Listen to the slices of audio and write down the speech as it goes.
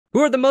Who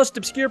are the most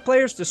obscure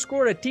players to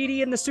score a TD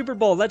in the Super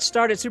Bowl? Let's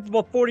start at Super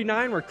Bowl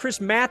 49, where Chris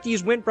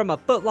Matthews went from a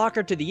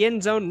footlocker to the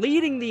end zone,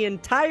 leading the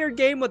entire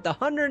game with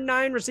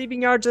 109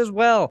 receiving yards as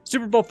well.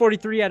 Super Bowl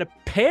 43 had a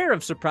pair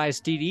of surprise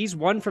TDs,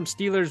 one from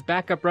Steelers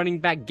backup running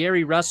back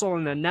Gary Russell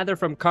and another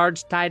from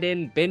Cards tight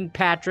end Ben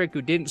Patrick,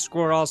 who didn't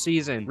score all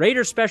season.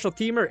 Raiders special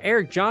teamer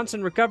Eric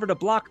Johnson recovered a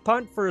block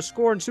punt for a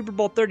score in Super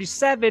Bowl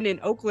 37 in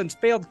Oakland's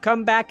failed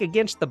comeback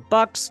against the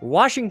Bucs.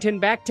 Washington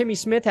back Timmy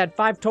Smith had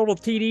 5 total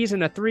TDs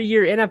in a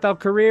 3-year NFL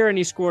career, and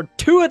he scored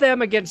 2 of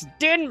them against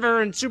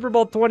Denver in Super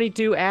Bowl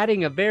 22,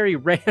 adding a very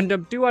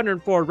random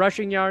 204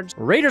 rushing yards.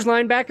 Raiders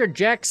linebacker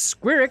Jack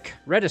Squirrick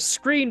read a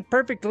screen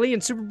perfectly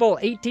in Super Bowl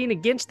 18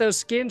 against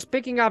those Skins,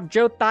 picking off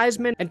Joe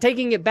Theismann and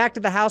taking it back to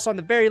the house on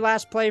the very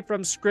last play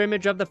from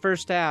scrimmage of the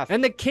first half.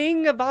 And the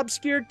king of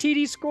obscure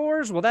TD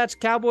scores, well, that's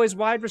Cowboys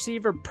wide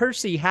receiver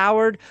Percy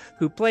Howard,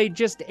 who played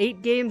just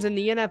 8 games in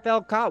the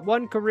NFL, caught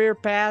 1 career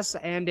pass,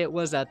 and it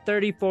was a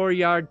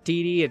 34-yard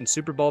TD in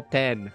Super Bowl 10.